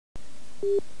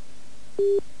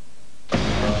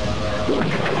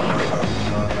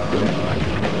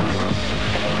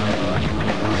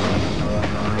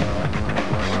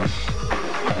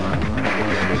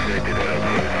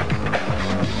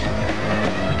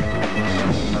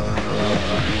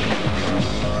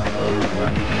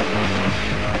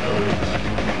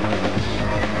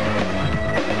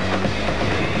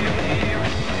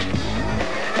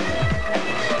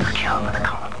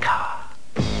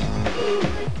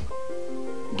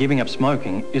Giving up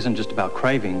smoking isn't just about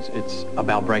cravings, it's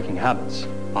about breaking habits.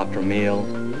 After a meal,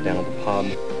 down at the pub.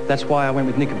 That's why I went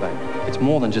with Nicobate. It's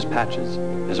more than just patches.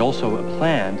 There's also a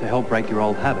plan to help break your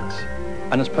old habits.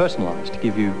 And it's personalised to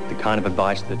give you the kind of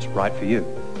advice that's right for you.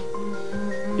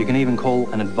 You can even call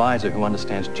an advisor who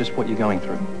understands just what you're going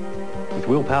through. With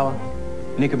willpower,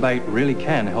 Nicobate really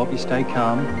can help you stay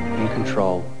calm, in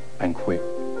control, and quit.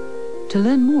 To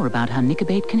learn more about how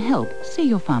Nicobate can help, see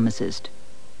your pharmacist.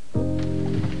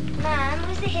 Mum,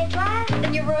 was the hairdryer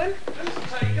in your room?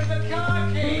 Who's taken the car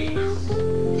keys?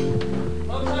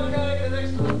 What's okay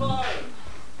next to the phone?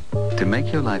 To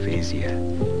make your life easier,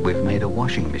 we've made a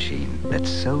washing machine that's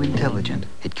so intelligent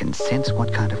it can sense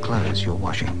what kind of clothes you're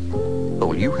washing.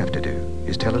 All you have to do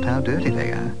is tell it how dirty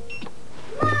they are.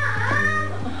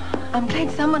 I'm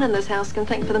glad someone in this house can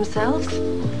think for themselves.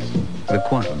 The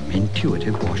Quantum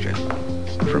Intuitive Washer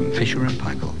from Fisher &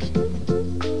 Paykel.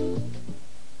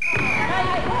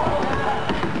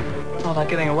 Oh, they're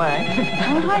getting away.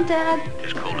 Oh, hi, Dad.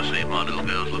 Just called to see if my little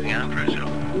girl's looking after herself.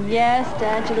 Yes,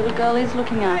 Dad, your little girl is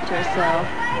looking after herself.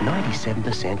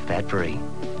 97% fat-free.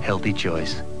 Healthy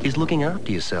choice is looking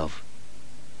after yourself.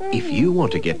 If you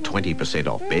want to get 20%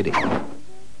 off bedding,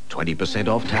 20%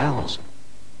 off towels,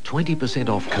 20%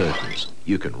 off curtains,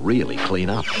 you can really clean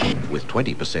up with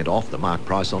 20% off the marked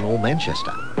price on all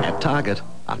Manchester at Target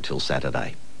until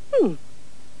Saturday.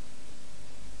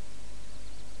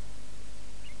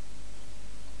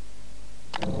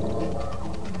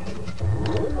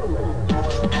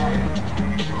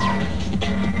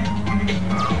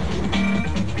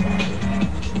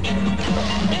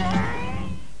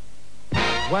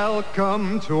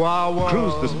 Welcome to our world.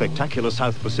 Cruise the spectacular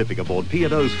South Pacific aboard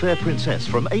P&O's Fair Princess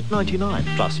from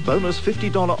 $8.99 plus bonus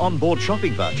 $50 onboard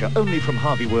shopping voucher only from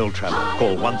Harvey World Travel.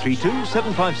 Call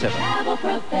 132-757. Travel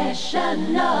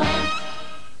professional.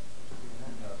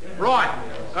 Right,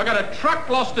 I got a truck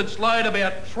lost its load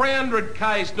about 300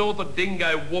 k's north of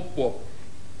Dingo Whoop Whoop.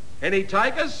 Any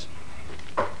takers?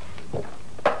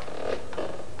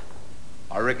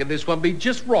 I reckon this one be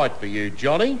just right for you,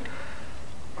 Johnny.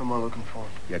 What am I looking for?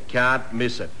 You can't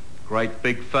miss it. Great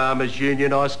big Farmers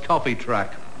Union iced coffee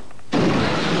truck.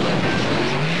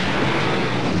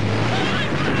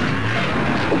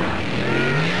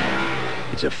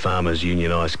 It's a Farmers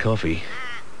Union iced coffee,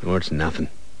 or it's nothing.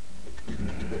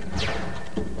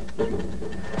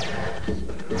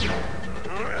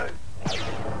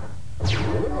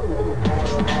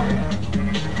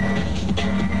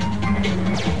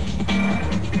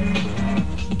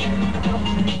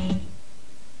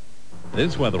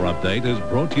 This weather update is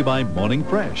brought to you by Morning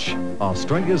Fresh,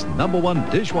 Australia's #1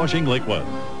 dishwashing liquid.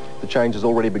 The change has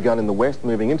already begun in the west,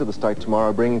 moving into the state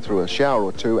tomorrow, bringing through a shower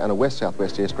or two and a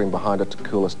west-southwest air stream behind it to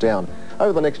cool us down.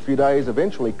 Over the next few days,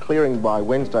 eventually clearing by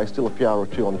Wednesday, still a shower or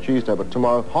two on Tuesday, but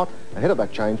tomorrow hot, ahead of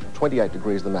that change, 28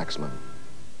 degrees the maximum.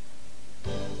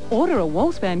 Order a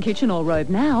wall-span kitchen or robe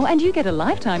now and you get a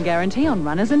lifetime guarantee on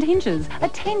runners and hinges, a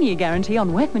 10-year guarantee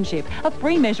on workmanship, a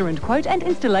free measure and quote and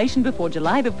installation before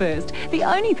July the 1st. The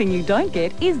only thing you don't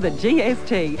get is the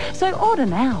GST. So order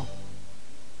now.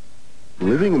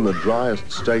 Living in the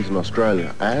driest state in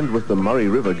Australia and with the Murray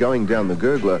River going down the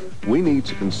gurgler, we need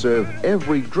to conserve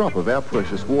every drop of our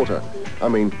precious water. I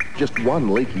mean, just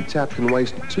one leaky tap can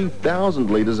waste 2,000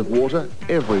 litres of water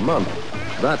every month.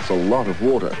 That's a lot of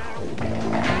water.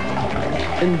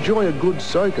 Enjoy a good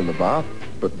soak in the bath,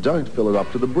 but don't fill it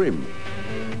up to the brim.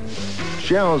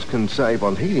 Showers can save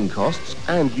on heating costs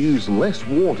and use less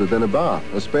water than a bath,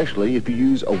 especially if you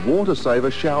use a water-saver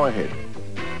shower head.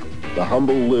 The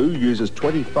Humble Loo uses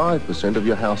 25% of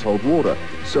your household water,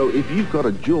 so if you've got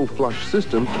a dual flush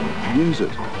system, use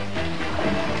it.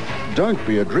 Don't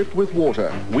be adrift with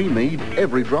water. We need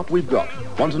every drop we've got.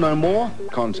 Want to know more?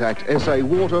 Contact SA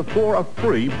Water for a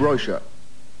free brochure.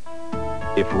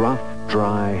 If rough,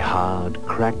 dry, hard,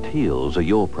 cracked heels are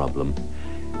your problem,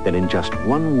 then in just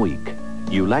 1 week,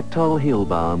 Eulactol Heel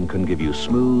Balm can give you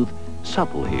smooth,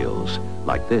 supple heels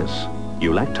like this.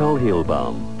 Eulactol Heel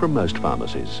Balm from most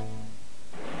pharmacies.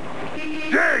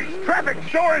 Geez, traffic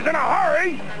sure is in a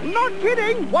hurry. Not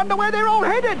kidding. Wonder where they're all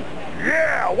headed.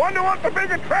 Yeah, wonder what the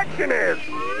big attraction is.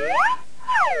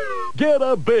 Get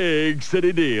a big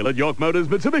city deal at York Motors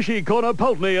Mitsubishi, corner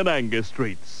Pulteney and Angus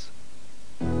Streets.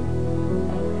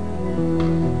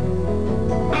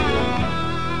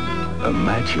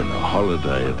 Imagine a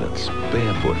holiday that's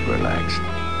barefoot relaxed,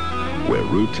 where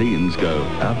routines go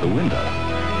out the window,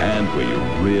 and where you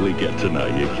really get to know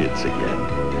your kids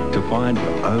again, to find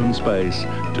your own space,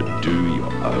 to do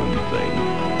your own thing.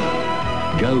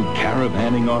 Go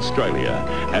caravanning Australia,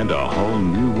 and a whole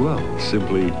new world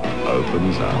simply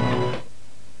opens up.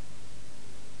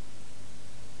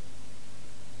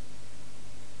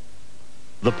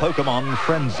 The Pokemon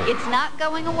Frenzy. It's not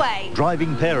going away.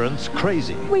 Driving parents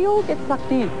crazy. We all get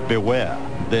sucked in. Beware,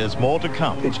 there's more to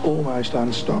come. It's almost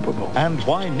unstoppable. And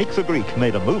why Nick the Greek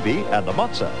made a movie and the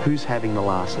Mozza. Who's having the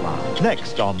last laugh?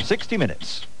 Next on 60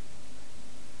 Minutes.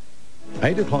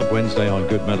 8 o'clock Wednesday on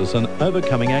Good Medicine,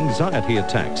 overcoming anxiety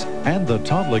attacks and the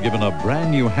toddler given a brand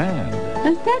new hand.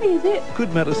 That's Daddy, is it?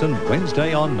 Good Medicine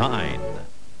Wednesday on 9.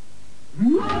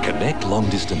 Connect long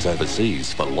distance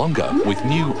overseas for longer with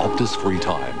new Optus Free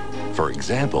Time. For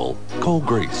example, call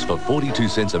Greece for 42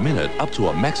 cents a minute up to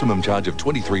a maximum charge of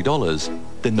 $23,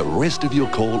 then the rest of your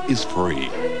call is free.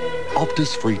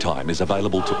 Optus Free Time is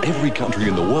available to every country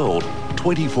in the world,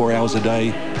 24 hours a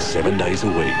day, 7 days a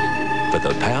week. For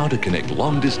the power to connect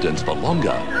long distance for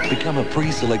longer, become a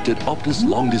pre-selected Optus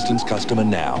long distance customer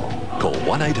now. Call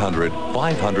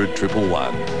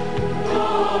 1-800-500-111.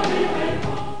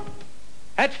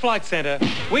 At Flight Centre,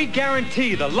 we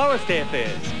guarantee the lowest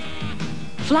airfares.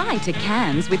 Fly to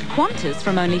Cairns with Qantas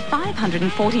from only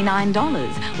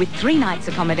 $549, with 3 nights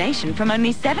accommodation from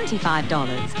only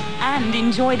 $75. And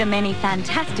enjoy the many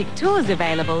fantastic tours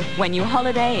available when you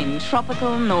holiday in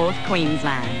tropical North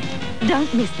Queensland.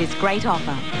 Don't miss this great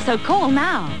offer, so call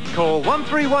now. Call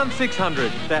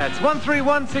 131600. That's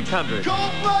 131600.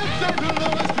 Call Flight Centre,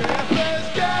 lowest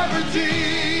airfares guaranteed.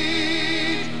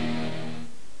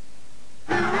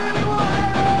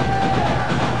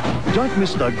 Don't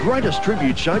miss the greatest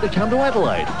tribute show to come to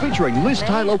Adelaide, featuring Liz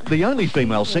Taylor, the only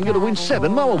female singer to win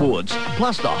 7 Mo Awards,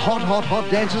 plus the hot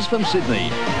dancers from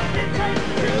Sydney.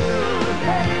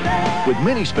 With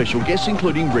many special guests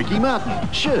including Ricky Martin,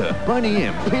 Cher, Boney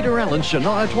M, Peter Allen,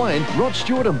 Shania Twain, Rod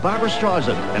Stewart and Barbara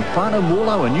Streisand, and Fana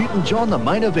Warlow and Newton John, the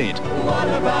main event. What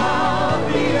about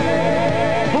the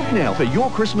air? Book now for your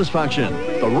Christmas function,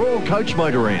 the Royal Coach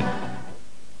Motor Inn.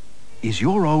 Is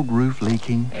your old roof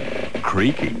leaking,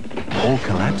 creaking, or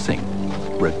collapsing?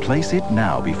 Replace it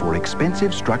now before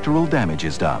expensive structural damage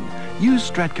is done. Use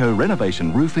Stratco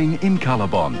Renovation Roofing in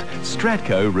Colorbond.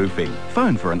 Stratco Roofing.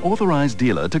 Phone for an authorised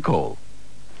dealer to call.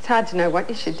 It's hard to know what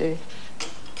you should do.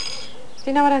 Do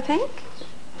you know what I think?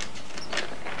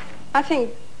 I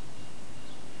think...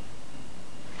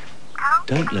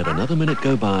 Don't let another minute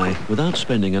go by without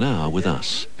spending an hour with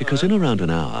us. Because in around an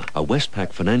hour, a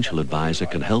Westpac financial advisor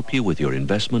can help you with your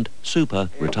investment, super,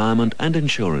 retirement and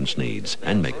insurance needs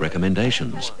and make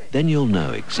recommendations. Then you'll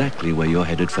know exactly where you're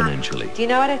headed financially. Do you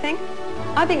know what I think?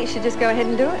 I think you should just go ahead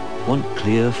and do it. Want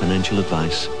clear financial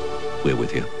advice? We're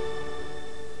with you.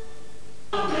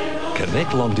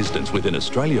 Connect long distance within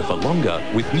Australia for longer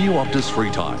with new Optus Free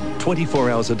Time.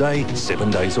 24 hours a day, 7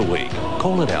 days a week.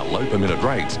 Call at our low per minute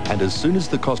rates, and as soon as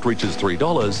the cost reaches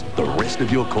 $3, the rest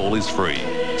of your call is free.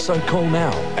 So call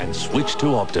now and switch to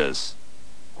Optus.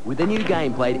 With a new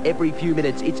game played every few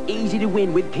minutes, it's easy to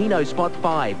win with Keno Spot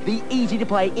 5, the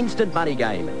easy-to-play instant money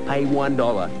game. Pay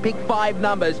 $1, pick 5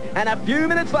 numbers, and a few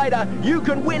minutes later, you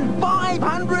can win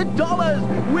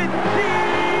 $500 with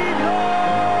Keno!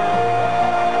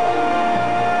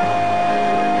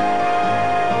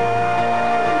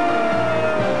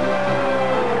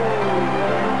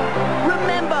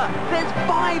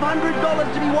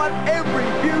 $500 to be won every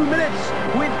few minutes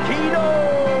with Keno.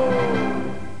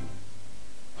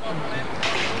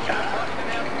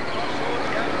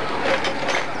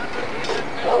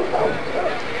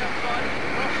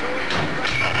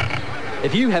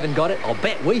 If you haven't got it, I'll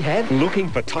bet we have. Looking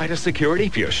for tighter security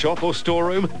for your shop or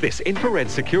storeroom? This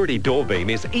infrared security door beam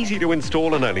is easy to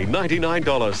install and only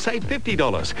 $99. Save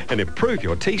 $50 and improve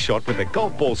your tee shot with the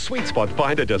golf ball sweet spot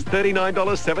finder, just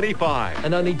 $39.75.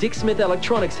 And only Dick Smith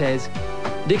Electronics has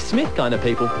Dick Smith kind of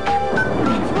people.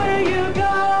 It's where you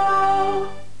go.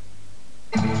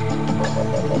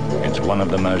 It's one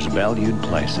of the most valued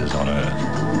places on Earth.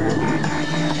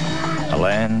 A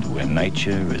land where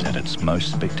nature is at its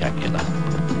most spectacular.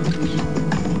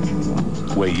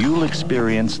 Where you'll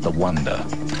experience the wonder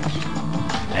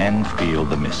and feel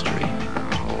the mystery.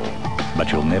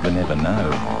 But you'll never know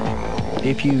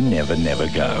if you never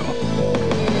go.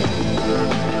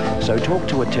 So talk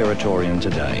to a Territorian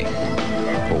today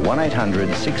for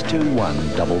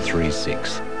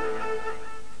 1-800-621-336.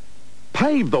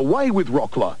 Pave the way with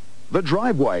Rockler. The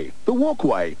driveway, the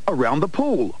walkway, around the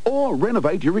pool, or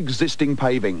renovate your existing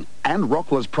paving. And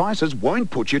Rockler's prices won't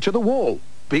put you to the wall.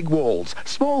 Big walls,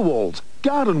 small walls,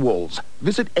 garden walls.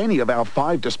 Visit any of our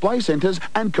 5 display centres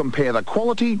and compare the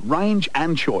quality, range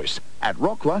and choice. At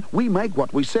Rockler, we make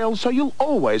what we sell so you'll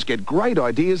always get great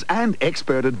ideas and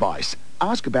expert advice.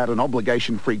 Ask about an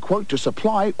obligation-free quote to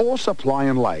supply or supply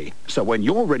and lay. So when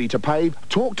you're ready to pave,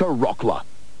 talk to Rockler.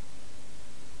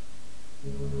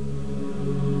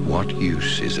 What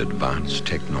use is advanced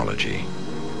technology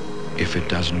if it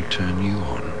doesn't turn you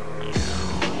on?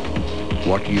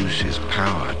 What use is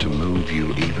power to move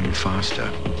you even faster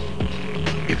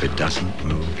if it doesn't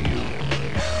move you?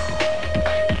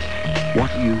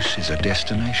 What use is a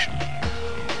destination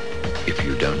if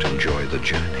you don't enjoy the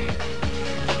journey?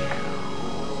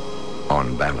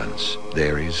 On balance,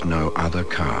 there is no other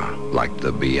car like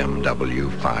the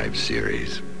BMW 5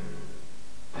 Series.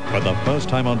 For the first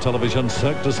time on television,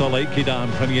 Cirque du Soleil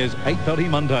Kidam premieres 8:30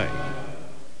 Monday.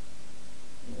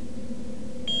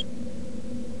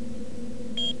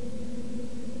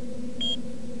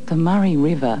 The Murray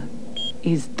River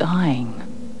is dying.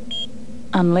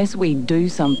 Unless we do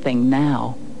something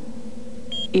now,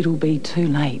 it'll be too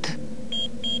late.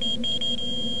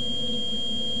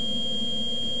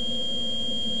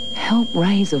 Help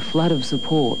raise a flood of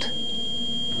support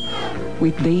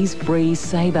with these free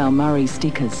Save Our Murray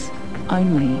stickers,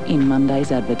 only in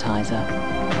Monday's Advertiser.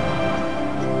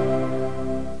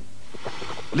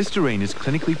 Listerine is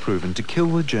clinically proven to kill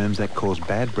the germs that cause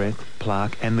bad breath,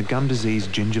 plaque and the gum disease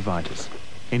gingivitis.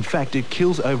 In fact, it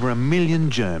kills over 1 million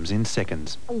germs in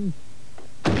seconds.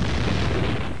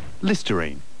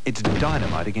 Listerine, it's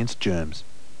dynamite against germs.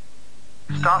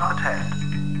 Start the test.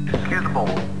 Cue the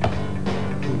ball.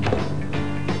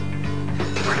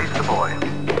 Release the boy.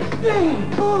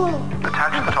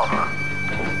 Attach the toddler.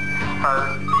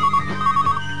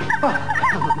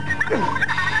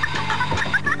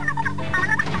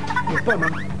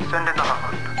 Send in the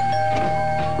husband.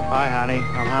 Hi, honey.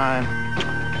 I'm home.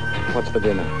 What's for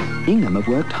dinner? Ingham have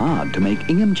worked hard to make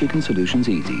Ingham Chicken Solutions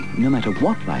easy, no matter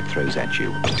what life throws at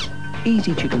you.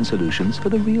 Easy chicken solutions for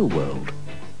the real world.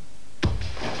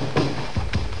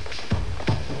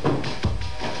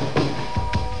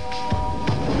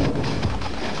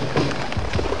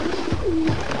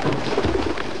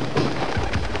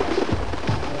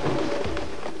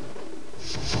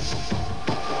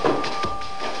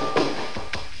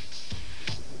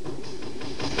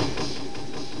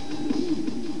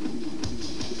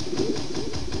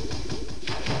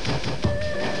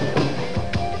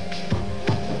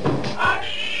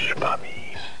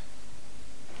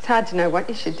 It's hard to know what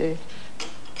you should do.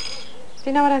 Do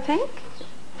you know what I think?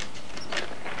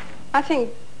 I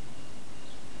think...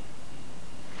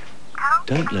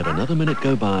 Don't let another minute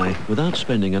go by without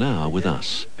spending an hour with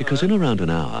us. Because in around an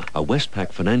hour, a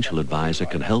Westpac financial advisor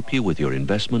can help you with your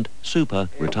investment, super,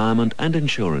 retirement and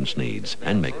insurance needs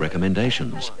and make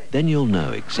recommendations. Then you'll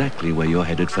know exactly where you're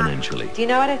headed financially. Do you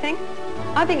know what I think?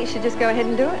 I think you should just go ahead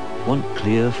and do it. Want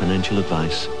clear financial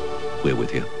advice? We're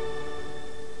with you.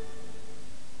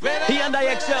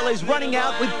 Hyundai Excel is running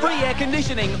out with free air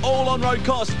conditioning, all on-road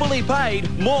costs fully paid,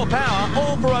 more power,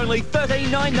 all for only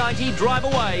 $13,990 drive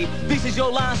away. This is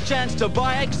your last chance to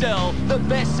buy Excel, the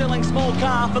best-selling small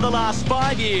car for the last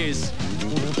 5 years.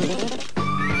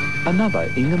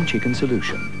 Another Ingham Chicken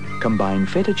solution. Combine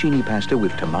fettuccine pasta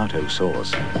with tomato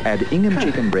sauce. Add Ingham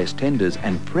chicken breast tenders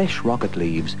and fresh rocket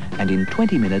leaves, and in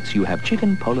 20 minutes you have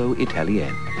chicken pollo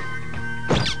Italienne.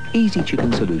 Easy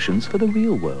chicken solutions for the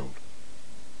real world.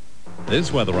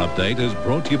 This weather update is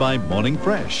brought to you by Morning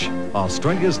Fresh,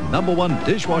 Australia's #1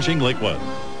 dishwashing liquid.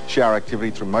 Shower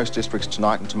activity through most districts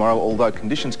tonight and tomorrow, although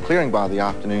conditions clearing by the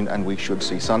afternoon and we should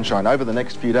see sunshine over the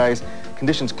next few days.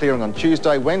 Conditions clearing on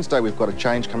Tuesday. Wednesday we've got a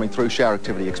change coming through. Shower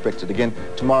activity expected again.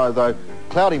 Tomorrow though,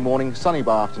 cloudy morning, sunny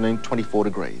by afternoon, 24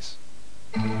 degrees.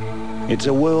 It's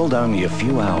a world only a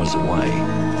few hours away.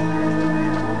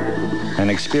 An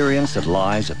experience that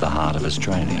lies at the heart of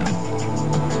Australia.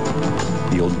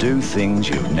 You'll do things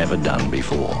you've never done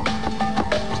before.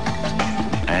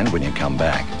 And when you come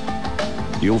back,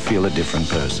 you'll feel a different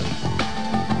person.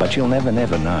 But you'll never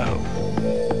know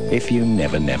if you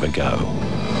never go.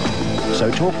 So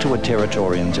talk to a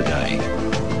Territorian today.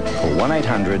 Call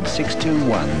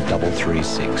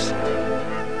 1-800-621-336.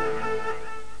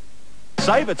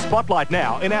 Save at Spotlight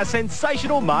now in our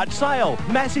sensational March sale.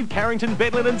 Massive Carrington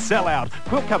bed linen sellout.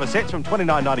 Quilt cover sets from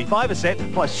 $29.95 a set,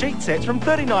 plus sheet sets from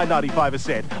 $39.95 a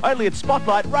set. Only at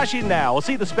Spotlight. Rush in now or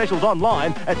see the specials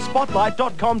online at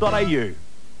spotlight.com.au.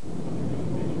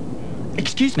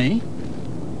 Excuse me,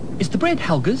 is the bread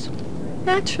Helga's?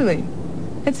 Naturally.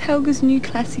 It's Helga's new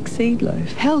classic seed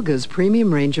loaf. Helga's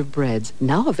premium range of breads,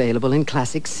 now available in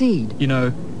classic seed. You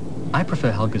know, I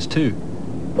prefer Helga's too.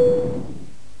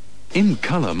 In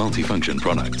Colour multifunction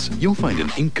products, you'll find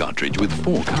an ink cartridge with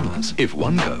 4 colours. If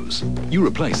one goes, you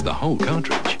replace the whole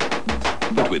cartridge.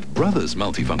 But with Brothers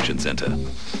Multifunction Centre,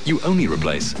 you only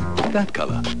replace that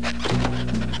colour.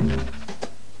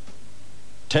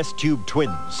 Test tube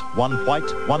twins, one white,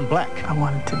 one black. I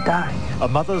wanted to die. A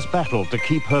mother's battle to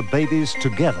keep her babies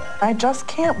together. I just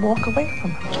can't walk away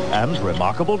from them. And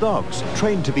remarkable dogs,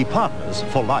 trained to be partners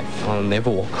for life. I'll never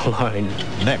walk alone.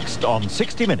 Next on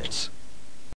 60 Minutes.